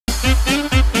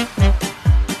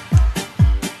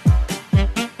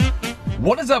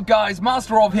What is up guys,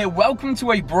 MasterOv here, welcome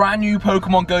to a brand new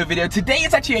Pokemon Go video. Today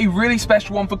is actually a really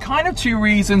special one for kind of two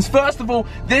reasons. First of all,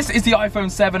 this is the iPhone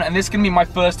 7 and this is going to be my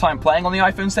first time playing on the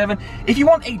iPhone 7. If you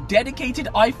want a dedicated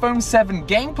iPhone 7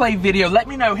 gameplay video, let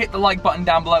me know, hit the like button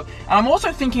down below. And I'm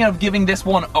also thinking of giving this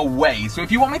one away. So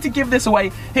if you want me to give this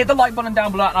away, hit the like button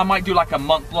down below and I might do like a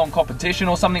month-long competition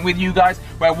or something with you guys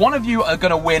where one of you are going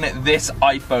to win this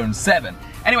iPhone 7.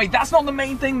 Anyway, that's not the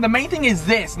main thing. The main thing is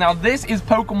this. Now, this is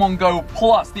Pokemon Go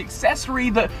Plus, the accessory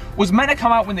that was meant to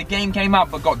come out when the game came out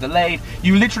but got delayed.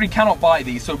 You literally cannot buy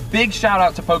these, so big shout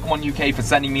out to Pokemon UK for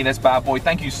sending me this bad boy.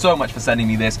 Thank you so much for sending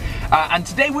me this. And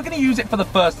today we're going to use it for the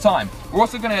first time. We're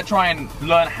also going to try and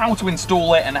learn how to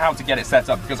install it and how to get it set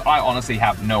up because I honestly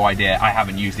have no idea. I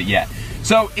haven't used it yet.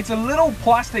 So it's a little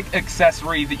plastic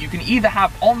accessory that you can either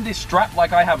have on this strap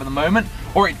like I have at the moment,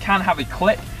 or it can have a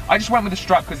clip. I just went with the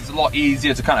strap because it's a lot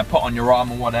easier to kind of put on your arm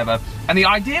or whatever. And the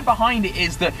idea behind it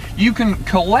is that you can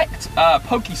collect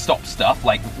Pokestop stuff,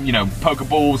 like, you know,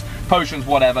 Pokeballs, potions,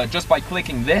 whatever, just by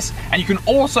clicking this. And you can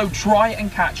also try and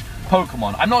catch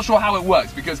Pokemon. I'm not sure how it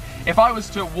works, because if I was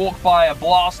to walk by a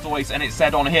Blastoise and it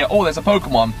said on here, oh, there's a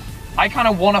Pokemon, I kind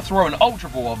of want to throw an Ultra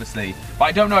Ball, obviously. But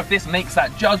I don't know if this makes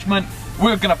that judgment.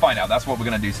 We're gonna find out. That's what we're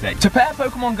gonna do today. To pair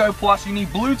Pokemon Go Plus, you need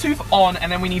Bluetooth on,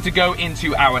 and then we need to go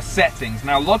into our settings.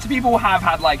 Now, lots of people have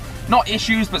had, like, not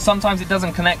issues, but sometimes it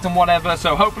doesn't connect and whatever,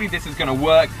 so hopefully this is gonna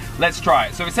work. Let's try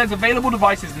it. So it says available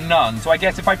devices none, so I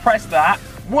guess if I press that,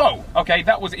 whoa, okay,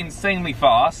 that was insanely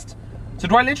fast. So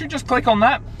do I literally just click on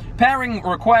that? Pairing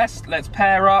request, let's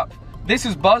pair up. This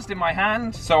is buzzed in my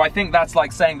hand, so I think that's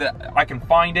like saying that I can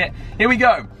find it. Here we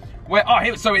go.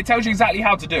 So it tells you exactly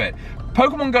how to do it.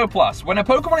 Pokemon Go Plus. When a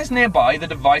Pokemon is nearby, the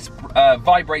device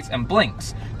vibrates and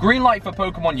blinks. Green light for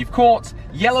Pokemon you've caught,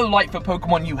 yellow light for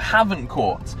Pokemon you haven't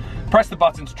caught. Press the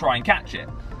button to try and catch it.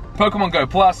 Pokemon Go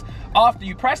Plus. After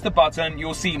you press the button,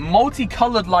 you'll see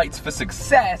multicolored lights for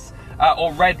success,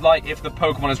 or red light if the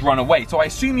Pokemon has run away. So I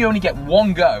assume you only get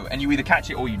one go, and you either catch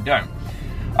it or you don't.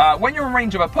 When you're in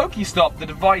range of a Pokestop, the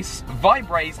device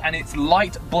vibrates and its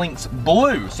light blinks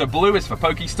blue. So blue is for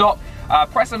Pokestop.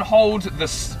 Press and hold to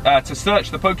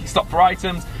search the Pokestop for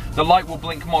items. The light will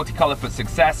blink multicolor for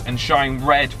success and shine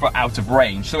red for out of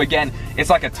range. So again, it's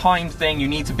like a timed thing. You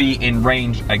need to be in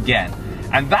range again.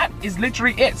 And that is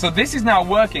literally it. So this is now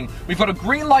working. We've got a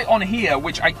green light on here,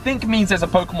 which I think means there's a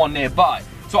Pokemon nearby.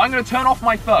 So I'm going to turn off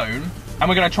my phone and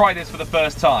we're going to try this for the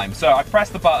first time. So I press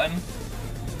the button.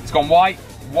 It's gone white.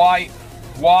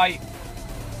 White,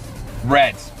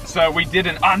 red. So we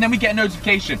didn't, and then we get a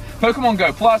notification. Pokemon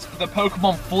Go Plus, the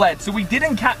Pokemon fled. So we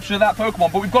didn't capture that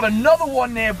Pokemon, but we've got another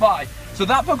one nearby. So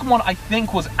that Pokemon I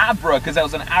think was Abra, because there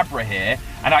was an Abra here.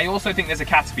 And I also think there's a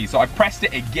Caterpie. So I pressed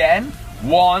it again,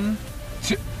 1,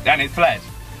 2, and it fled.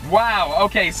 Wow,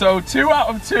 okay, so 2 out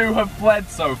of 2 have fled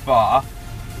so far.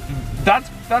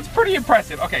 That's pretty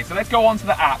impressive. Okay, so let's go on to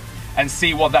the app and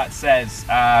see what that says.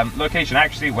 Location,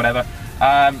 actually, whatever.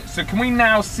 So can we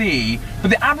now see, but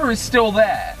the Abra is still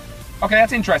there. Okay,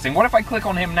 that's interesting. What if I click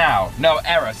on him now? No,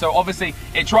 error. So obviously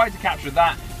it tried to capture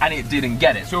that and it didn't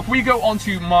get it. So if we go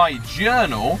onto my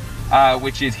journal,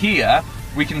 which is here,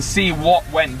 we can see what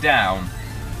went down.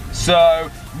 So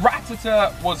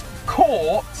Rattata was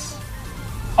caught.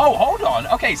 Oh, hold on.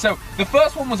 Okay, so the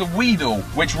first one was a Weedle,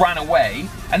 which ran away,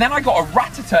 and then I got a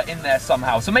Rattata in there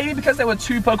somehow. So maybe because there were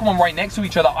 2 Pokemon right next to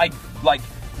each other, I, like,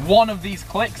 one of these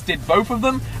clicks did both of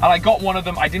them, and I got one of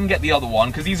them. I didn't get the other one,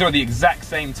 because these are the exact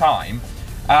same time.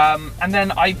 And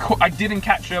then I didn't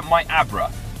capture my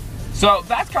Abra. So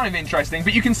that's kind of interesting,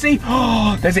 but you can see,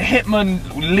 oh, there's a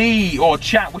Hitmonlee, or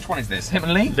chat, which one is this?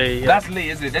 Hitmonlee? Lee, yeah. That's Lee,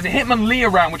 isn't it? There's a Hitmonlee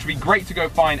around, which would be great to go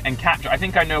find and capture. I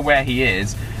think I know where he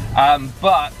is.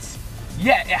 But,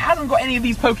 yeah, it hasn't got any of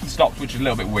these Pokestops, which is a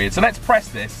little bit weird. So let's press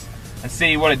this and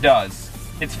see what it does.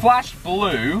 It's flashed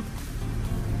blue.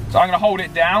 So I'm gonna hold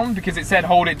it down because it said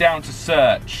hold it down to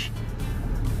search.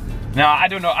 Now, I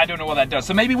don't know what that does.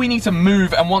 So maybe we need to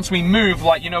move, and once we move,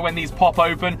 like, you know, when these pop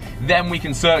open, then we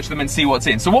can search them and see what's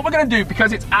in. So what we're gonna do,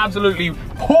 because it's absolutely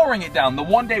pouring it down, the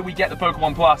one day we get the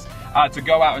Pokemon Plus to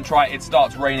go out and try it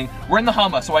starts raining. We're in the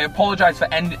Hummer, so I apologize for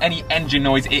any engine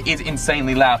noise. It is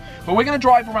insanely loud. But we're gonna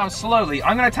drive around slowly.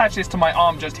 I'm gonna attach this to my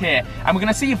arm just here, and we're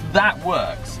gonna see if that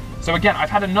works. So again, I've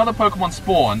had another Pokemon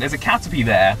spawn. There's a Caterpie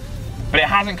there, but it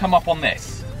hasn't come up on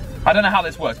this. I don't know how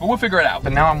this works, but we'll figure it out.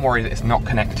 But now I'm worried that it's not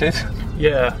connected.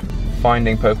 Yeah.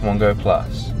 Finding Pokemon Go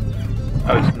Plus.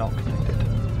 Oh, it's not connected.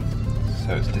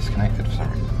 So it's disconnected for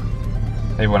some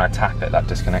reason. Maybe when I tap it, that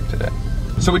disconnected it.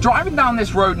 So we're driving down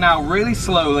this road now really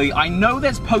slowly. I know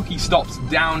there's Pokestops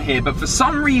down here, but for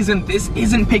some reason this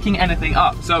isn't picking anything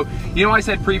up. So, you know, I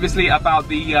said previously about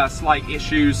the slight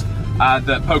issues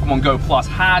that Pokemon Go Plus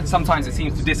had. Sometimes it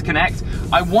seems to disconnect.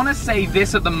 I want to say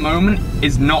this at the moment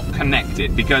is not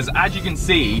connected because as you can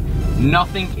see,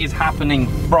 nothing is happening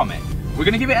from it. We're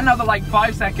gonna give it another like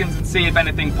 5 seconds and see if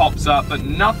anything pops up, but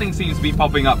nothing seems to be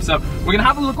popping up. So we're gonna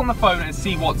have a look on the phone and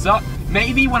see what's up.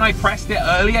 Maybe when I pressed it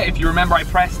earlier, if you remember I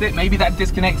pressed it, maybe that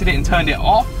disconnected it and turned it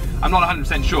off. I'm not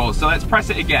 100% sure. So let's press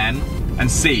it again and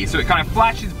see. So it kind of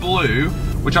flashes blue,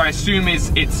 which I assume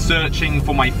is it's searching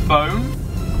for my phone,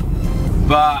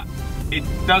 but it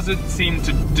doesn't seem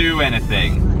to do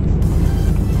anything.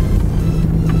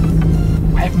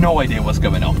 I have no idea what's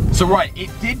going on. So right,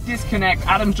 it did disconnect.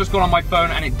 Adam's just gone on my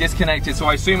phone and it disconnected. So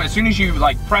I assume as soon as you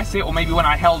like press it, or maybe when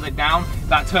I held it down,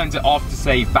 that turns it off to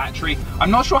save battery.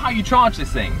 I'm not sure how you charge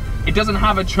this thing. It doesn't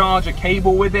have a charger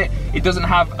cable with it. It doesn't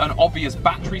have an obvious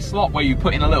battery slot where you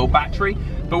put in a little battery.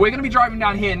 But we're gonna be driving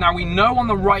down here. Now we know on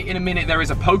the right in a minute there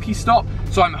is a Pokestop.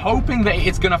 So I'm hoping that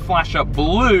it's gonna flash up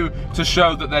blue to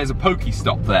show that there's a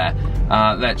Pokestop there.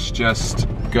 Let's just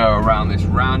go around this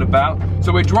roundabout.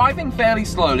 So we're driving fairly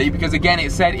slowly because again,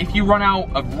 it said if you run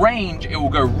out of range, it will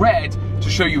go red to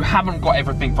show you haven't got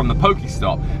everything from the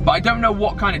Pokestop. But I don't know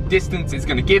what kind of distance it's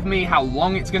gonna give me, how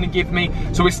long it's gonna give me.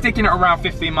 So we're sticking it around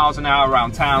 15 miles an hour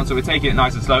around town. So we're taking it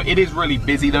nice and slow. It is really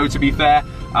busy though, to be fair.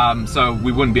 So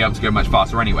we wouldn't be able to go much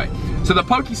faster anyway. So the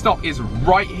Pokestop is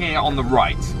right here on the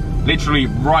right, literally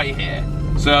right here.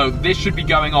 So this should be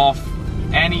going off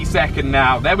any second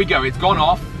now. There we go, it's gone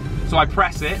off. So I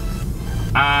press it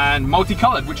and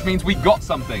multicolored, which means we got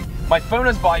something. My phone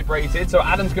has vibrated, so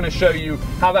Adam's gonna show you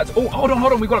how that's, oh, hold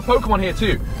on, we've got a Pokemon here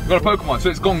too. We've got a Pokemon, so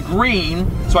it's gone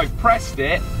green, so I pressed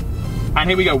it, and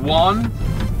here we go, one,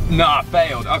 nah,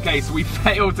 failed. Okay, so we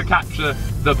failed to capture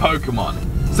the Pokemon.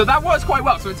 So that works quite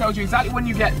well, so it tells you exactly when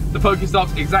you get the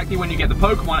Pokestops, exactly when you get the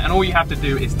Pokemon, and all you have to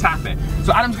do is tap it.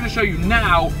 So Adam's gonna show you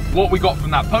now what we got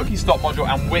from that Pokestop module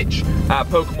and which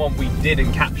Pokemon we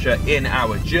didn't capture in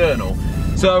our journal.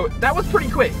 So that was pretty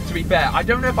quick, to be fair. I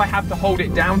don't know if I have to hold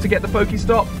it down to get the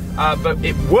Pokestop, but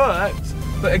it worked.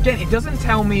 But again, it doesn't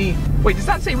tell me, wait, does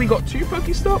that say we got 2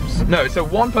 Pokestops? No, so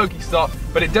 1 Pokestop,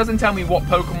 but it doesn't tell me what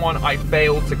Pokemon I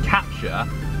failed to capture.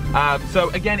 So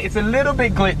again, it's a little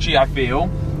bit glitchy, I feel.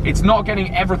 It's not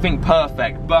getting everything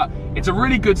perfect, but it's a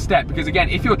really good step because again,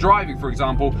 if you're driving, for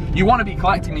example, you want to be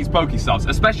collecting these Pokestops,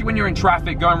 especially when you're in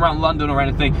traffic, going around London or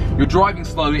anything, you're driving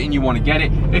slowly and you want to get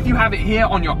it. If you have it here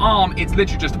on your arm, it's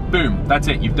literally just boom, that's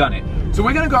it, you've done it. So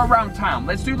we're going to go around town.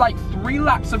 Let's do like 3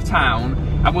 laps of town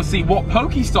and we'll see what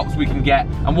Pokestops we can get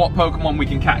and what Pokemon we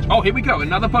can catch. Oh, here we go,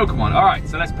 another Pokemon. All right,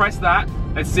 so let's press that.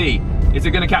 Let's see, is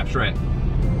it going to capture it?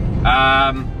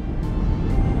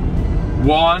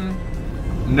 One.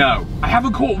 No, I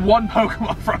haven't caught 1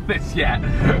 Pokemon from this yet.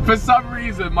 For some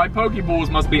reason, my Pokeballs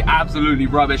must be absolutely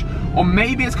rubbish. Or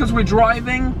maybe it's because we're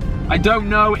driving. I don't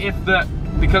know if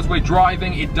because we're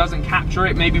driving, it doesn't capture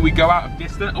it. Maybe we go out of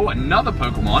distance. Oh, another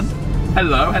Pokemon.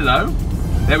 Hello, hello.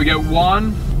 There we go,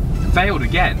 1. Failed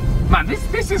again. Man,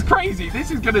 this is crazy.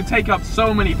 This is gonna take up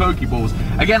so many Pokeballs.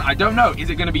 Again, I don't know. Is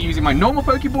it gonna be using my normal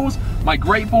Pokeballs, my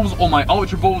Great Balls, or my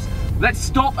Ultra Balls? Let's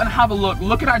stop and have a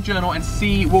look at our journal and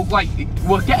see, we'll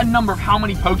get a number of how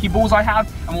many Pokeballs I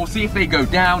have and we'll see if they go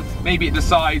down. Maybe it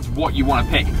decides what you want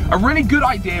to pick. A really good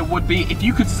idea would be if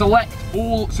you could select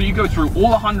all, so you go through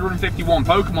all 151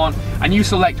 Pokemon and you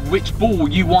select which ball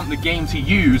you want the game to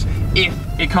use if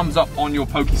it comes up on your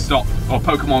Pokestop or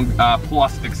Pokemon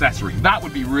Plus accessory. That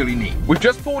would be really neat. We've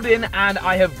just pulled in and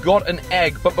I have got an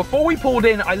egg, but before we pulled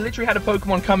in, I literally had a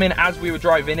Pokemon come in as we were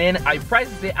driving in. I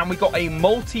pressed it and we got a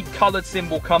multicolored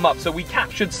symbol come up, so we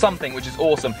captured something, which is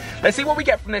awesome. Let's see what we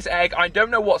get from this egg. I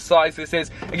don't know what size this is.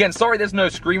 Again, sorry there's no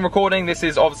screen recording. This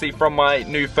is obviously from my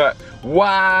new phone.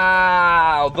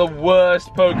 Wow, the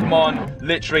worst Pokemon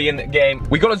literally in the game.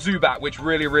 We got a Zubat, which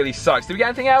really sucks. Did we get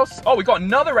anything else? Oh, we got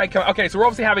another egg coming. Okay, so we're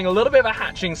obviously having a little bit of a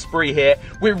hatching spree here.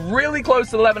 We're really close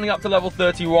to leveling up to level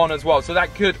 31 as well, so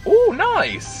that could, oh,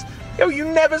 nice. Yo, you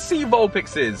never see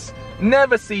Vulpixes.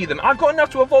 Never see them. I've got enough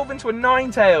to evolve into a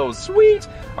Ninetales. Sweet.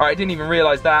 All right, I didn't even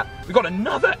realize that. We got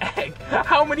another egg.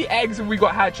 How many eggs have we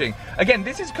got hatching? Again,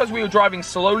 this is because we were driving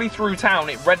slowly through town.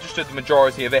 It registered the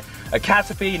majority of it. A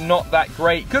Caterpie, not that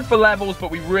great. Good for levels,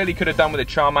 but we really could have done with a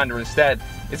Charmander instead.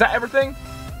 Is that everything?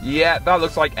 Yeah, that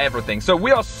looks like everything. So we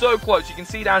are so close. You can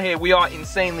see down here, we are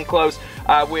insanely close.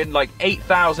 We're like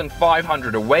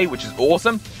 8,500 away, which is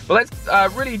awesome. But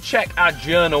let's really check our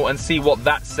journal and see what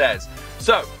that says.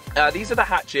 So, these are the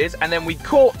hatches, and then we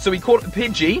caught a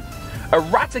Pidgey, a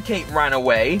Raticate ran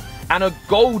away, and a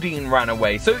Goldeen ran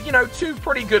away. So, you know, 2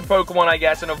 pretty good Pokemon, I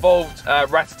guess. An evolved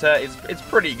Rattata is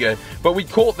pretty good, but we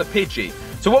caught the Pidgey.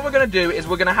 So what we're gonna do is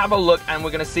we're gonna have a look and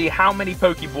we're gonna see how many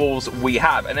Pokeballs we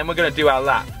have, and then we're gonna do our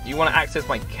lap. You wanna access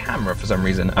my camera for some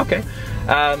reason, okay.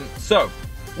 So,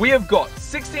 we have got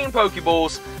 16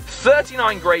 Pokeballs,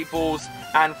 39 Great Balls,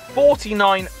 and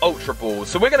 49 Ultra Balls.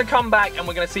 So we're gonna come back and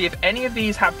we're gonna see if any of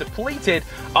these have depleted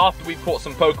after we've caught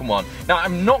some Pokemon. Now,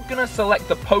 I'm not gonna select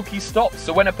the Pokestop,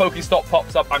 so when a Pokestop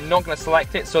pops up, I'm not gonna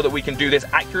select it so that we can do this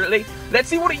accurately. Let's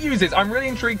see what it uses. I'm really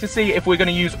intrigued to see if we're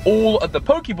gonna use all of the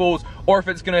Pokeballs or if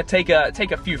it's gonna take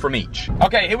a few from each.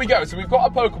 Okay, here we go. So we've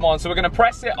got a Pokemon, so we're gonna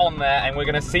press it on there and we're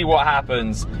gonna see what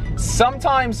happens.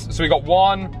 Sometimes, so we got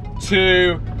 1,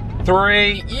 2,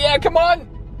 3, yeah, come on!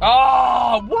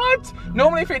 Oh, what?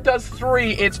 Normally if it does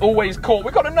 3, it's always caught.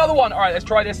 We got another one. All right, let's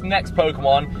try this next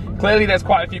Pokemon. Clearly there's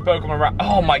quite a few Pokemon around.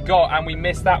 Oh my God, and we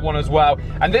missed that one as well.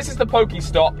 And this is the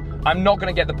Pokestop. I'm not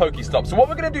gonna get the Pokestop. So what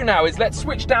we're gonna do now is let's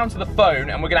switch down to the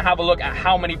phone and we're gonna have a look at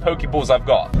how many Pokeballs I've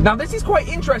got. Now this is quite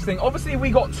interesting. Obviously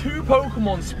we got 2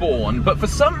 Pokemon spawn, but for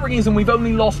some reason we've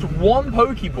only lost 1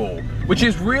 Pokeball, which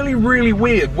is really, really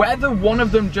weird. Whether one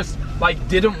of them just like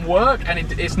didn't work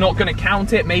and it's not gonna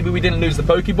count it, maybe we didn't lose the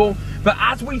Pokeball, but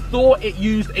as we thought it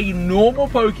used a normal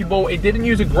Pokeball, it didn't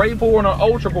use a Great Ball or an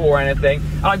Ultra Ball or anything,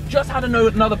 and I've just had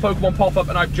another Pokemon pop up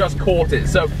and I've just caught it.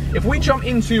 So if we jump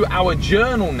into our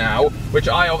journal now, which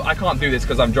I can't do this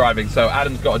because I'm driving, so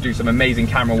Adam's got to do some amazing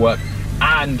camera work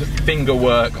and finger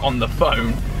work on the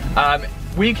phone,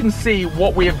 we can see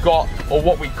what we have got or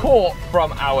what we caught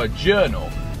from our journal.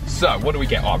 So what do we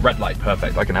get? Oh, red light,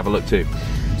 perfect, I can have a look too.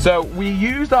 So we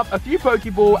used up a few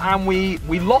Pokeball and we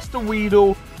lost a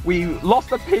Weedle, we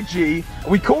lost a Pidgey,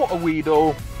 we caught a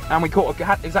Weedle, and we caught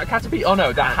a is that a Caterpie? Oh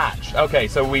no, that Hatch. Okay,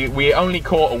 so we only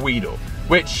caught a Weedle,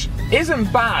 which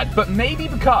isn't bad, but maybe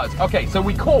because, okay, so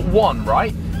we caught 1,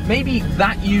 right? Maybe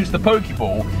that used the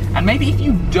Pokeball, and maybe if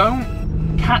you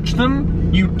don't catch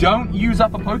them, you don't use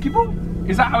up a Pokeball?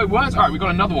 Is that how it works? All right, we got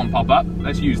another one pop up.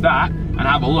 Let's use that and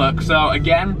have a look. So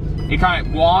again, it kind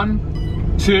of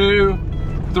 1, 2,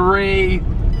 3,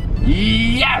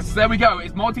 yes, there we go.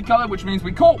 It's multicolored, which means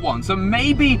we caught 1. So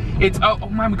maybe it's, oh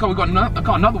man, we got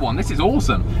another one. This is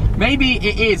awesome. Maybe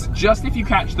it is just if you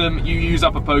catch them, you use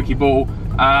up a Pokeball,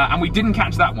 and we didn't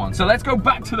catch that one. So let's go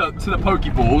back to the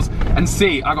Pokeballs and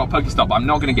see. I got a Pokestop, but I'm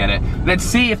not gonna get it. Let's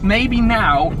see if maybe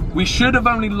now we should have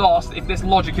only lost, if this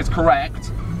logic is correct,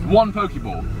 1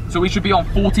 Pokeball. So we should be on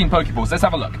 14 Pokeballs. Let's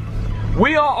have a look.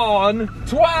 We are on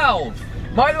 12.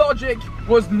 My logic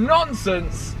was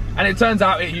nonsense, and it turns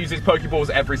out it uses Pokeballs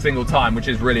every single time, which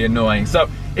is really annoying. So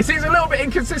it seems a little bit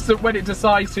inconsistent when it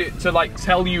decides to like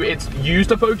tell you it's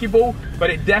used a Pokeball, but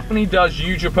it definitely does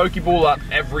use your Pokeball up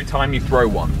every time you throw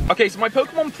one. Okay, so my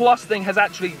Pokemon Plus thing has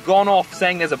actually gone off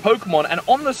saying there's a Pokemon, and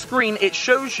on the screen it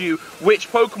shows you which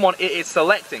Pokemon it is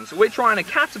selecting. So we're trying a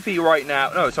Caterpie right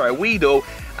now, no, sorry, a Weedle,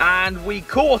 and we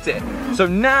caught it. So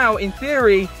now, in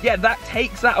theory, yeah, that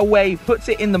takes that away, puts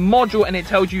it in the module, and it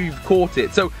tells you you've caught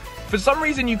it. So for some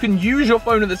reason, you can use your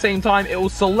phone at the same time. It will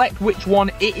select which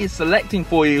one it is selecting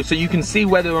for you, so you can see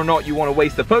whether or not you want to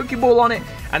waste a Pokeball on it,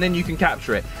 and then you can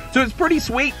capture it. So it's pretty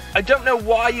sweet. I don't know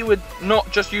why you would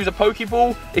not just use a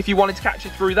Pokeball if you wanted to catch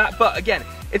it through that, but again,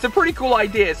 it's a pretty cool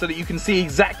idea so that you can see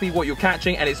exactly what you're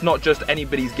catching and it's not just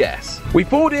anybody's guess. We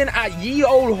pulled in at Ye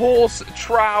Old Horse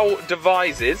Trow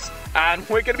Devizes, and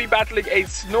we're going to be battling a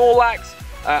Snorlax,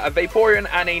 a Vaporeon,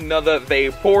 and another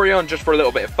Vaporeon, just for a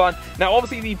little bit of fun. Now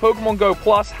obviously the Pokemon Go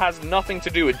Plus has nothing to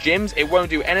do with gyms. It won't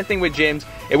do anything with gyms.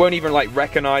 It won't even like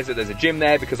recognize that there's a gym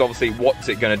there, because obviously what's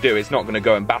it going to do? It's not going to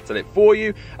go and battle it for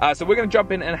you. So we're going to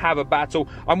jump in and have a battle.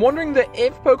 I'm wondering that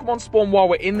if Pokemon spawn while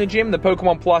we're in the gym, the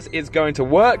Pokemon Plus is going to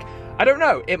work. I don't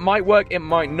know, it might work, it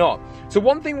might not. So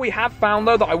one thing we have found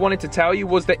though that I wanted to tell you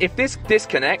was that if this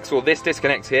disconnects, or this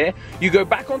disconnects here, you go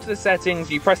back onto the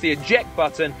settings, you press the eject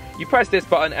button, you press this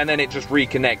button, and then it just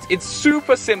reconnects. It's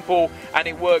super simple and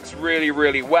it works really,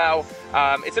 really well.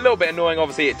 It's a little bit annoying,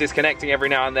 obviously, it disconnecting every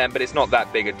now and then, but it's not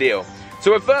that big a deal. So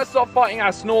we're first off fighting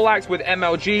our Snorlax with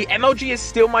MLG. MLG is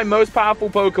still my most powerful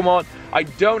Pokemon. I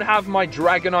don't have my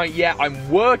Dragonite yet.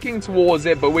 I'm working towards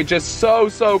it, but we're just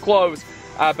so close.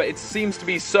 But it seems to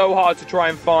be so hard to try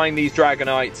and find these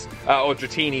Dragonites, or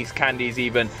Dratini's candies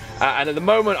even. And at the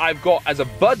moment, I've got as a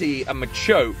buddy a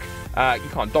Machoke. You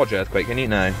can't dodge Earthquake, can you?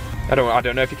 No. I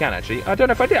don't know if you can actually. I don't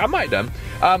know if I did. I might have done.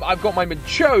 I've got my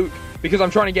Machoke because I'm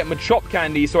trying to get Machop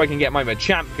candy so I can get my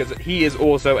Machamp, because he is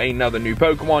also another new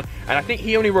Pokemon. And I think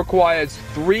he only requires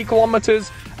 3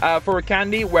 kilometers for a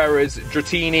candy, whereas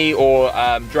Dratini or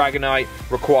Dragonite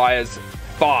requires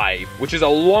 5, which is a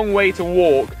long way to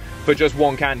walk for just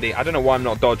 1 candy. I don't know why I'm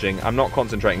not dodging. I'm not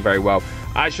concentrating very well.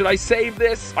 Should I save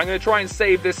this? I'm going to try and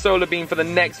save this Solar Beam for the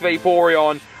next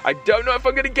Vaporeon. I don't know if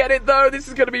I'm gonna get it though. This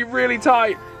is gonna be really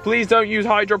tight. Please don't use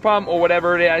Hydro Pump or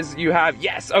whatever it is you have.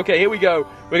 Yes, okay, here we go.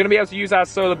 We're gonna be able to use our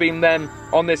Solar Beam then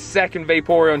on this second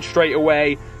Vaporeon straight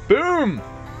away. Boom!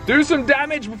 Do some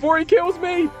damage before he kills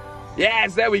me.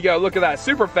 Yes, there we go. Look at that.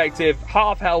 Super effective.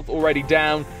 Half health already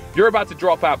down. You're about to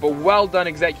drop out, but well done,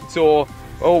 Executor.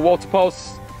 Oh, Water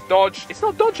Pulse. Dodge. It's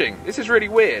not dodging. This is really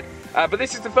weird. But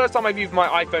this is the first time I've used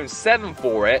my iPhone 7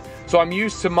 for it, so I'm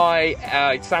used to my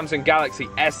Samsung Galaxy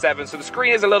S7, so the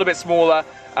screen is a little bit smaller,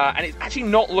 and it's actually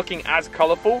not looking as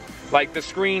colorful. Like, the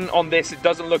screen on this, it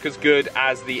doesn't look as good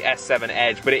as the S7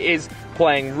 Edge, but it is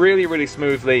playing really, really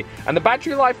smoothly. And the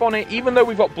battery life on it, even though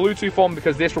we've got Bluetooth on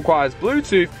because this requires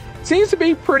Bluetooth, seems to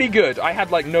be pretty good. I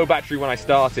had like no battery when I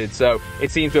started, so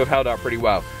it seems to have held up pretty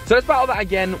well. So let's battle that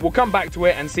again. We'll come back to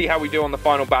it and see how we do on the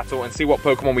final battle and see what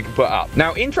Pokemon we can put up.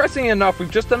 Now, interestingly enough, we've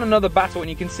just done another battle, and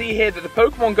you can see here that the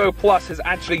Pokemon Go Plus has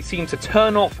actually seemed to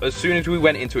turn off as soon as we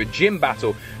went into a gym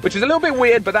battle, which is a little bit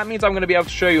weird, but that means I'm going to be able to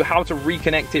show you how to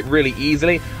reconnect it really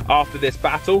easily after this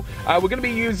battle. We're going to be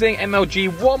using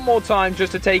MLG one more time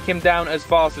just to take him down as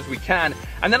fast as we can,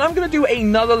 and then I'm going to do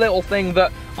another little thing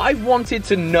that I've wanted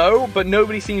to know, but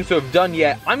nobody seems to have done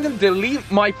yet. I'm going to delete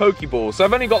my Pokeballs. So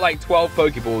I've only got like 12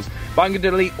 Pokeballs, but I'm going to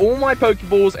delete all my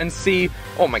Pokeballs and see...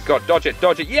 Oh my god, dodge it,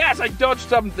 dodge it. Yes, I dodged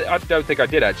something. I don't think I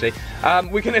did, actually.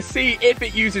 We're going to see if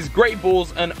it uses Great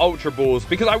Balls and Ultra Balls,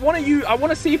 because I want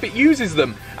to see if it uses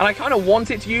them. And I kind of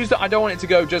want it to use it. I don't want it to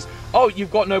go just, oh,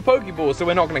 you've got no Pokeballs, so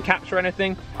we're not going to capture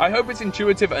anything. I hope it's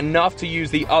intuitive enough to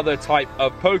use the other type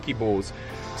of Pokeballs.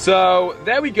 So,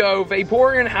 there we go.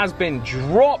 Vaporeon has been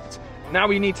dropped. Now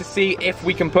we need to see if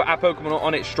we can put our Pokemon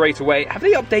on it straight away. Have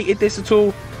they updated this at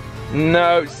all?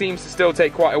 No, it seems to still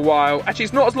take quite a while. Actually,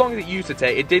 it's not as long as it used to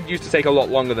take. It did used to take a lot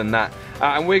longer than that.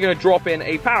 And we're going to drop in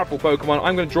a powerful Pokemon.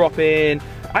 I'm going to drop in...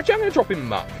 Actually, I'm going to drop in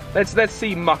Muck. Let's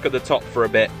see Muck at the top for a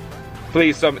bit.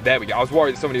 Please, there we go. I was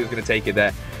worried that somebody was going to take it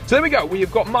there. So there we go.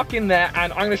 We've got Muck in there,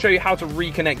 and I'm going to show you how to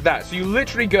reconnect that. So you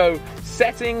literally go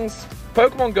Settings,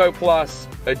 Pokemon Go Plus,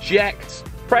 Eject,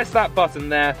 press that button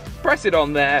there, press it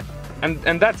on there, and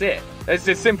that's it. It's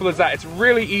as simple as that. It's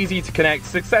really easy to connect,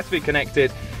 successfully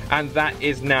connected, and that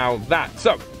is now that.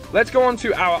 So, let's go on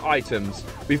to our items.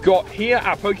 We've got here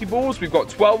our Pokeballs. We've got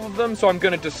 12 of them, so I'm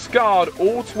going to discard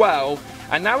all 12,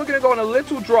 and now we're going to go on a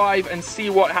little drive and see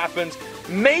what happens.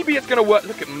 Maybe it's going to work.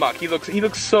 Look at Muck. He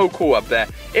looks so cool up there.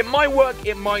 It might work.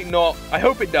 It might not. I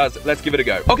hope it does. Let's give it a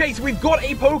go. Okay, so we've got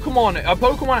a Pokemon. A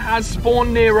Pokemon has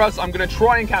spawned near us. I'm going to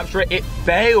try and capture it. It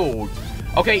failed.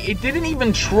 Okay, it didn't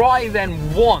even try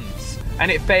then once, and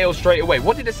it failed straight away.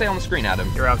 What did it say on the screen, Adam?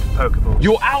 You're out of Pokeballs.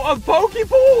 You're out of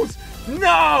Pokeballs!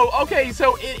 No! Okay,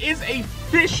 so it is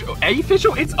official.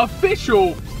 It's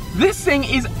official. This thing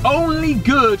is only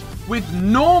good with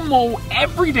normal,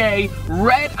 everyday,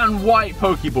 red and white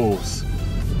Pokeballs.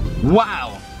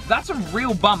 Wow, that's a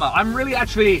real bummer. I'm really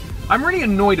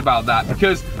annoyed about that,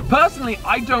 because personally,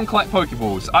 I don't collect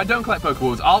Pokeballs.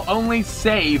 I'll only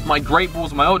save my Great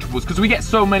Balls and my Ultra Balls, because we get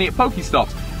so many at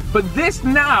Pokestops. But this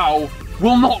now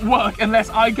will not work unless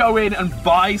I go in and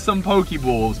buy some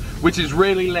Pokeballs, which is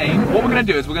really lame. What we're gonna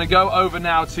do is we're gonna go over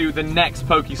now to the next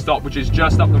Pokestop, which is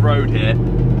just up the road here.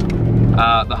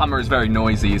 The Hummer is very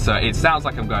noisy, so it sounds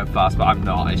like I'm going fast, but I'm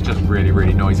not. It's just really,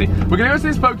 really noisy. We're gonna go to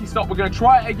this Pokestop. We're gonna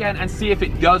try it again and see if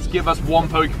it does give us one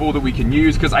Pokeball that we can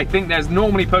use, because I think there's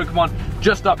normally Pokemon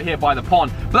just up here by the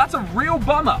pond. But that's a real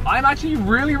bummer. I'm actually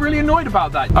really, really annoyed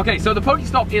about that. Okay, so the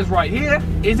Pokestop is right here.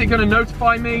 Is it gonna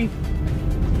notify me?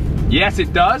 Yes,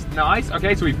 it does. Nice.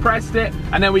 Okay, so we've pressed it,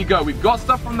 and there we go. We've got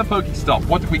stuff from the Pokestop.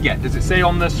 What did we get? Does it say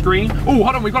on the screen? Oh,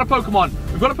 hold on. We've got a Pokemon.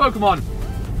 We've got a Pokemon.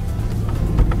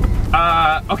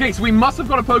 Okay, so we must have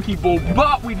got a Pokeball,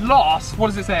 but we lost. What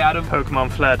does it say, Adam?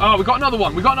 Pokemon fled. Oh, we got another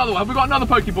one. We got another one. Have we got another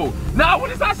Pokeball? No, what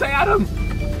does that say, Adam?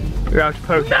 You're out of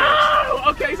Pokeballs.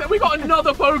 No! Okay, so we got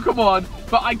another Pokemon,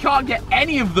 but I can't get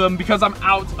any of them because I'm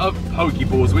out of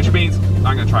Pokeballs, which means,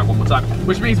 I'm gonna try it one more time,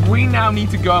 which means we now need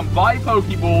to go and buy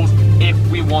Pokeballs if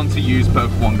we want to use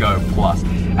Pokemon Go Plus.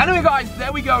 Anyway, guys,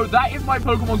 there we go. That is my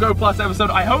Pokemon Go Plus episode.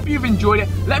 I hope you've enjoyed it.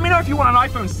 Let me know if you want an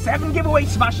iPhone 7 giveaway.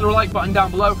 Smash the like button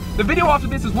down below. The video after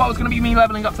this as well is going to be me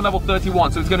leveling up to level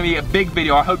 31, so it's going to be a big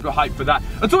video. I hope you're hyped for that.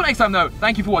 Until next time, though,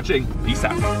 thank you for watching. Peace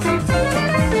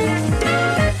out.